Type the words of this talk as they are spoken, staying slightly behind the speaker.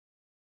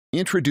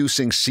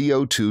Introducing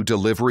CO2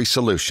 delivery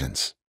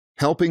solutions,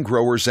 helping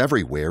growers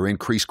everywhere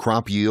increase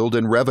crop yield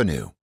and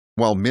revenue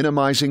while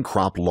minimizing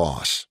crop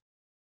loss.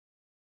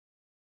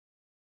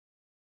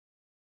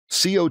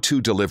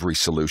 CO2 delivery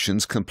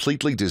solutions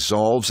completely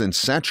dissolves and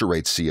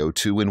saturates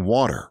CO2 in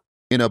water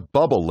in a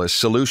bubbleless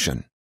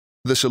solution.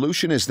 The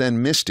solution is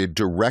then misted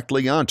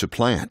directly onto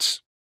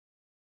plants.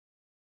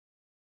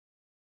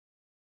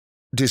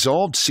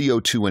 Dissolved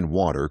CO2 in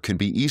water can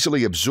be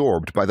easily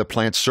absorbed by the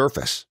plant's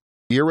surface,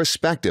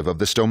 irrespective of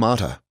the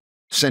stomata,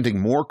 sending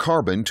more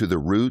carbon to the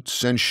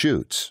roots and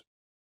shoots.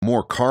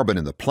 More carbon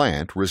in the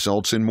plant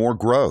results in more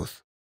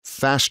growth,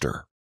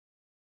 faster.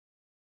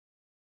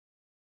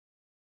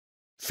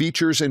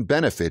 Features and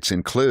benefits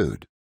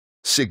include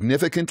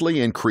significantly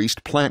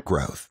increased plant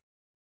growth,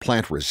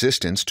 plant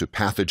resistance to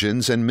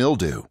pathogens and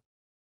mildew,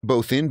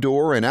 both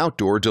indoor and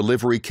outdoor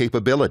delivery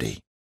capability,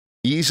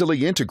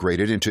 easily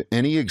integrated into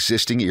any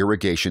existing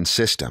irrigation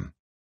system,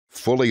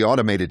 fully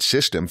automated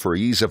system for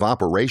ease of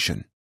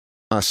operation,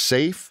 a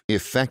safe,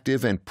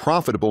 effective, and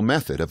profitable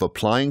method of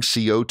applying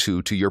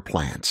CO2 to your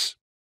plants.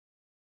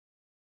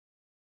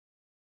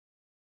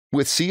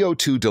 With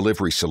CO2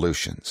 delivery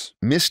solutions,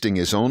 misting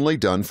is only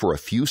done for a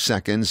few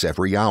seconds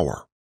every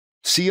hour.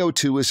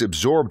 CO2 is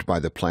absorbed by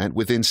the plant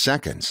within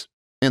seconds,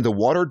 and the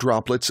water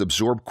droplets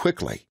absorb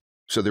quickly,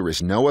 so there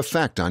is no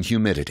effect on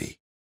humidity.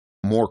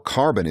 More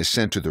carbon is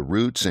sent to the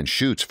roots and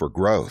shoots for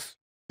growth,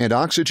 and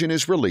oxygen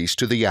is released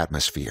to the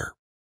atmosphere.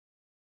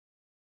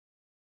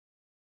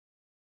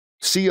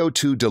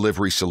 CO2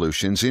 delivery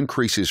solutions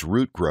increases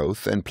root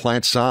growth and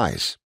plant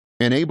size,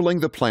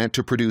 enabling the plant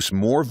to produce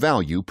more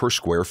value per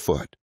square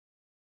foot.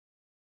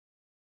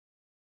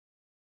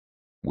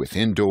 With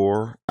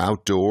indoor,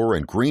 outdoor,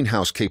 and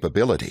greenhouse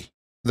capability,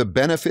 the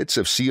benefits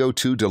of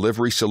CO2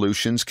 delivery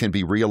solutions can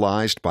be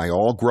realized by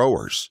all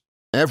growers,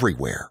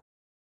 everywhere.